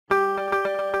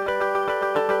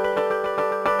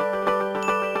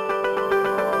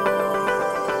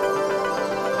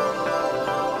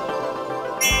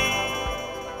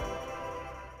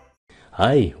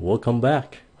Hi, welcome back.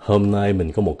 Hôm nay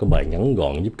mình có một cái bài ngắn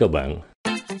gọn giúp các bạn.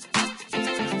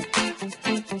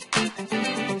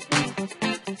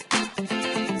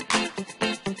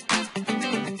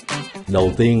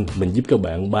 Đầu tiên, mình giúp các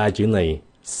bạn 3 chữ này.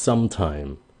 Sometime,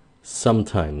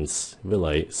 sometimes với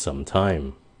lại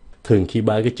sometime. Thường khi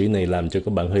 3 cái chữ này làm cho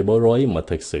các bạn hơi bối rối, mà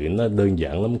thực sự nó đơn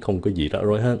giản lắm, không có gì rắc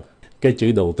rối hết. Cái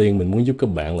chữ đầu tiên mình muốn giúp các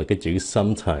bạn là cái chữ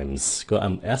sometimes, có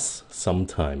âm S,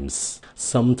 sometimes.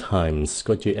 Sometimes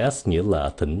có chữ S nghĩa là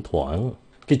thỉnh thoảng.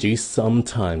 Cái chữ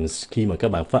sometimes khi mà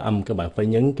các bạn phát âm, các bạn phải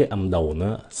nhấn cái âm đầu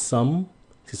nó. Some,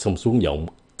 xong xuống giọng,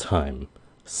 time.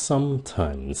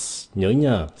 Sometimes, nhớ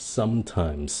nha,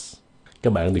 sometimes.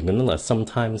 Các bạn đừng có nói là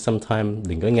sometime,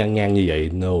 đừng có ngang như vậy.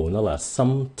 No, nó là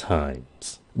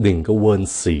sometimes. Đừng có quên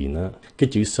xì nó. Cái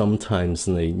chữ sometimes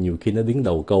này nhiều khi nó đứng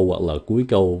đầu câu hoặc là cuối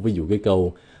câu. Ví dụ cái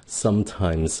câu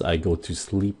sometimes I go to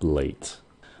sleep late.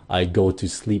 I go to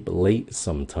sleep late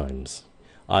sometimes.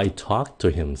 I talk to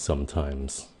him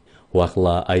sometimes. Hoặc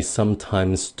là I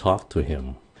sometimes talk to him.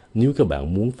 Nếu các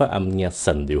bạn muốn phát âm nghe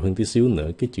sành điệu hơn tí xíu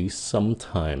nữa, cái chữ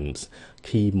sometimes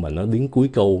khi mà nó đến cuối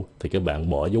câu thì các bạn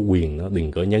bỏ dấu quyền nó,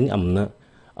 đừng có nhấn âm nó.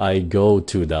 I go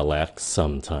to Đà Lạt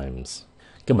sometimes.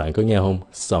 Các bạn có nghe không?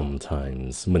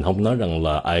 Sometimes. Mình không nói rằng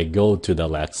là I go to Đà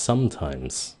Lạt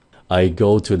sometimes. I go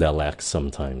to Đà Lạt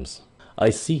sometimes.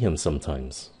 I see him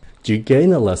sometimes. Chữ kế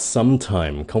nó là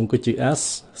sometime, không có chữ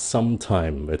S.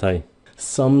 Sometime vậy thôi.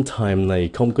 Sometime này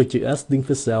không có chữ S đứng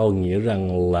phía sau, nghĩa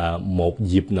rằng là một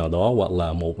dịp nào đó hoặc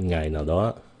là một ngày nào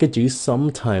đó. Cái chữ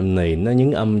sometime này nó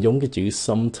nhấn âm giống cái chữ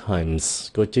sometimes,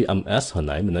 có chữ âm S hồi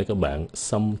nãy mình nói các bạn,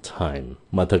 sometime.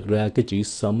 Mà thật ra cái chữ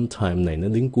sometime này nó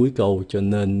đến cuối câu, cho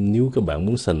nên nếu các bạn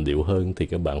muốn sành điệu hơn thì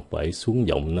các bạn phải xuống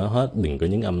giọng nó hết, đừng có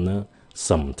nhấn âm nó.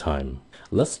 Sometime.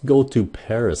 Let's go to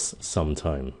Paris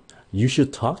sometime. You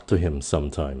should talk to him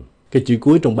sometime. Cái chữ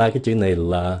cuối trong 3 cái chữ này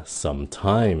là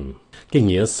sometime. Cái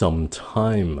nghĩa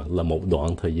sometime là một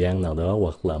đoạn thời gian nào đó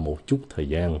hoặc là một chút thời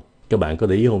gian. Các bạn có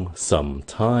để ý không?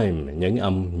 Sometime, nhấn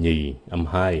âm nhì, âm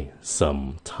 2.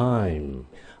 Sometime.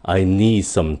 I need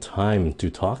some time to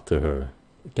talk to her.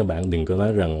 Các bạn đừng có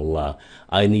nói rằng là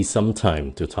I need some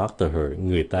time to talk to her.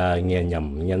 Người ta nghe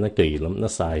nhầm, nghe nó kỳ lắm, nó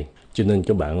sai. Cho nên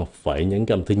các bạn phải nhấn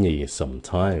cái âm thứ nhì,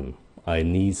 sometime. I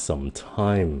need some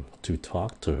time to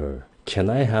talk to her. Can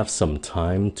I have some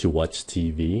time to watch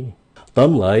TV?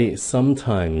 Tóm lại,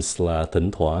 sometimes là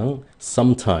thỉnh thoảng,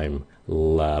 sometime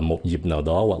là một dịp nào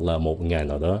đó hoặc là một ngày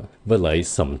nào đó. Với lại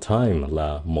sometime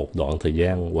là một đoạn thời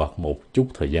gian hoặc một chút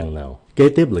thời gian nào. Kế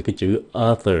tiếp là cái chữ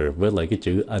other với lại cái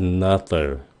chữ another.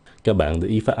 Các bạn để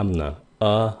ý phát âm nè,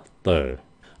 other.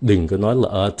 Đừng có nói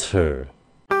là other.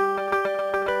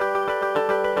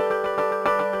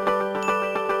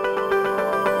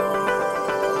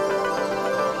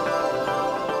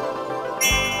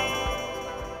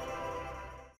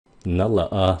 Nó là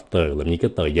other, làm như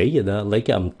cái tờ giấy vậy đó, lấy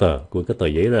cái âm tờ của cái tờ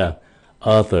giấy ra.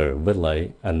 Other với lại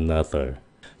another.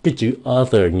 Cái chữ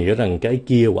other nghĩa rằng cái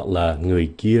kia hoặc là người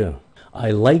kia.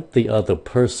 I like the other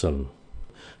person.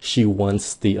 She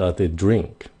wants the other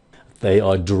drink. They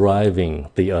are driving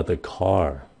the other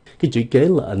car. Cái chữ kế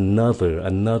là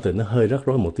another nó hơi rắc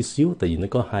rối một tí xíu, tại vì nó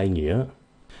có 2 nghĩa.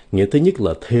 Nghĩa thứ nhất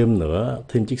là thêm nữa,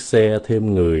 thêm chiếc xe,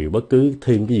 thêm người, bất cứ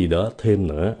thêm cái gì đó, thêm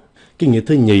nữa. Cái nghĩa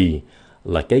thứ nhì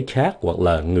là cái khác hoặc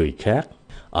là người khác.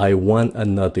 I want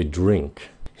another drink.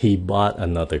 He bought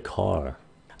another car.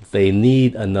 They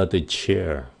need another chair.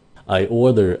 I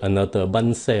order another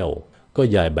bánh xèo. Có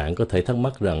vài bạn có thể thắc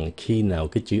mắc rằng khi nào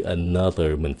cái chữ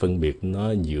another mình phân biệt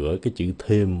nó giữa cái chữ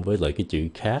thêm với lại cái chữ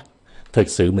khác. Thật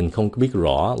sự mình không có biết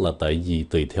rõ là tại vì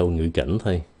tùy theo ngữ cảnh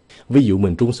thôi. Ví dụ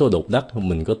mình trúng số độc đắc,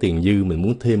 mình có tiền dư, mình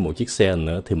muốn thêm một chiếc xe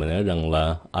nữa thì mình nói rằng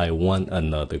là I want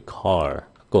another car.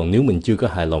 Còn nếu mình chưa có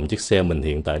hài lòng chiếc xe mình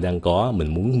hiện tại đang có,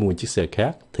 mình muốn mua chiếc xe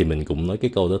khác, thì mình cũng nói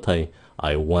cái câu đó thôi, I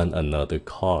want another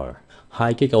car.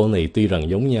 Hai cái câu này tuy rằng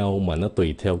giống nhau mà nó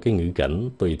tùy theo cái ngữ cảnh,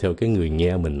 tùy theo cái người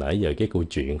nghe mình nãy giờ cái câu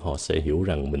chuyện, họ sẽ hiểu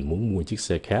rằng mình muốn mua chiếc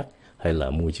xe khác hay là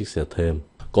mua chiếc xe thêm.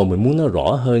 Còn mình muốn nó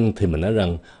rõ hơn thì mình nói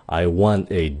rằng I want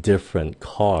a different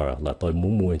car, là tôi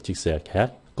muốn mua chiếc xe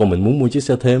khác. Còn mình muốn mua chiếc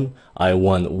xe thêm, I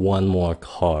want one more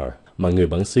car. Mà người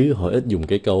bản xứ họ ít dùng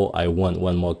cái câu I want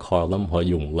one more car lắm, họ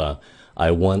dùng là I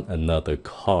want another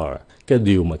car. Cái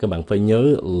điều mà các bạn phải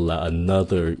nhớ là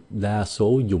another đa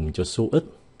số dùng cho số ít.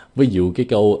 Ví dụ cái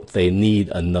câu they need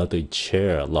another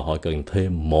chair là họ cần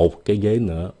thêm một cái ghế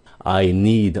nữa. I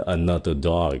need another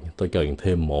dog, tôi cần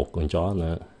thêm một con chó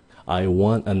nữa. I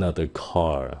want another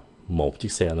car, một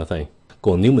chiếc xe nữa thôi.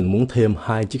 Còn nếu mình muốn thêm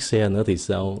 2 chiếc xe nữa thì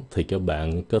sao? Thì các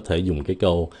bạn có thể dùng cái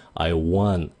câu I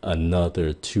want another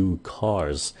 2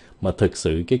 cars. Mà thực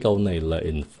sự cái câu này là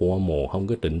informal, không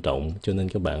có trịnh trọng. Cho nên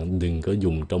các bạn đừng có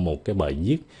dùng trong một cái bài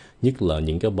viết. Nhất là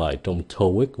những cái bài trong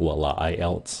TOEIC hoặc là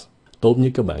IELTS. Tốt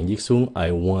nhất các bạn viết xuống I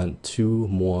want 2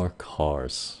 more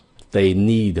cars. They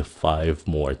need 5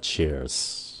 more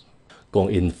chairs. Còn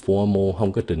informal,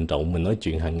 không có trịnh trọng, mình nói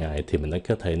chuyện hàng ngày thì mình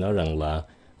có thể nói rằng là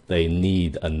They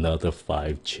need another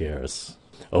 5 chairs.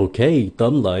 Ok,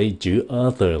 tóm lại chữ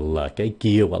other là cái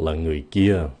kia hoặc là người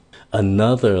kia.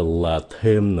 Another là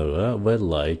thêm nữa với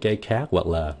lại cái khác hoặc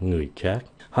là người khác.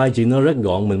 Hai chữ nó rất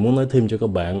gọn, mình muốn nói thêm cho các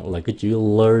bạn là cái chữ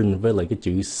learn với lại cái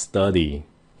chữ study.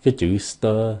 Cái chữ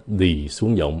study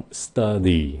xuống giọng,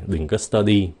 study, đừng có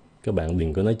study. Các bạn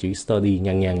đừng có nói chữ study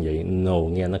ngang ngang vậy. No,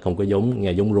 nghe nó không có giống,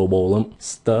 nghe giống robot lắm.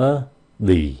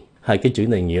 Study. Hai cái chữ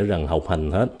này nghĩa rằng học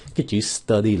hành hết. Cái chữ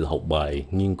study là học bài,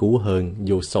 nghiên cứu hơn,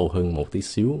 vô sâu hơn một tí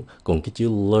xíu. Còn cái chữ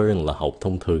learn là học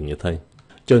thông thường vậy thôi.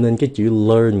 Cho nên cái chữ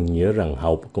learn nghĩa rằng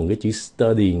học, còn cái chữ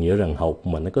study nghĩa rằng học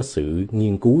mà nó có sự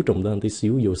nghiên cứu trong đó tí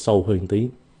xíu, vô sâu hơn tí.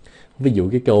 Ví dụ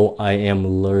cái câu I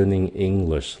am learning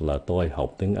English là tôi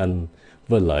học tiếng Anh.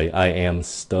 Với lại I am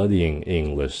studying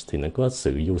English thì nó có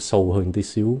sự vô sâu hơn tí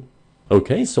xíu. Ok,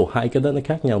 so hai cái đó nó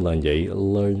khác nhau là vậy,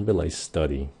 learn với lại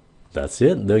study. That's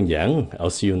it, đơn giản. I'll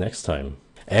see you next time.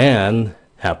 And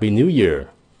Happy New Year!